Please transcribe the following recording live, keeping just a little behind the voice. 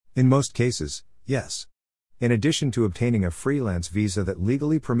In most cases, yes. In addition to obtaining a freelance visa that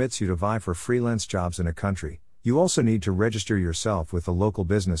legally permits you to vie for freelance jobs in a country, you also need to register yourself with the local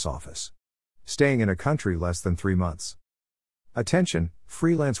business office. Staying in a country less than 3 months. Attention,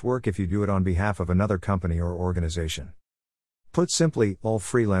 freelance work if you do it on behalf of another company or organization. Put simply, all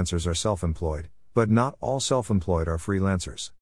freelancers are self-employed, but not all self-employed are freelancers.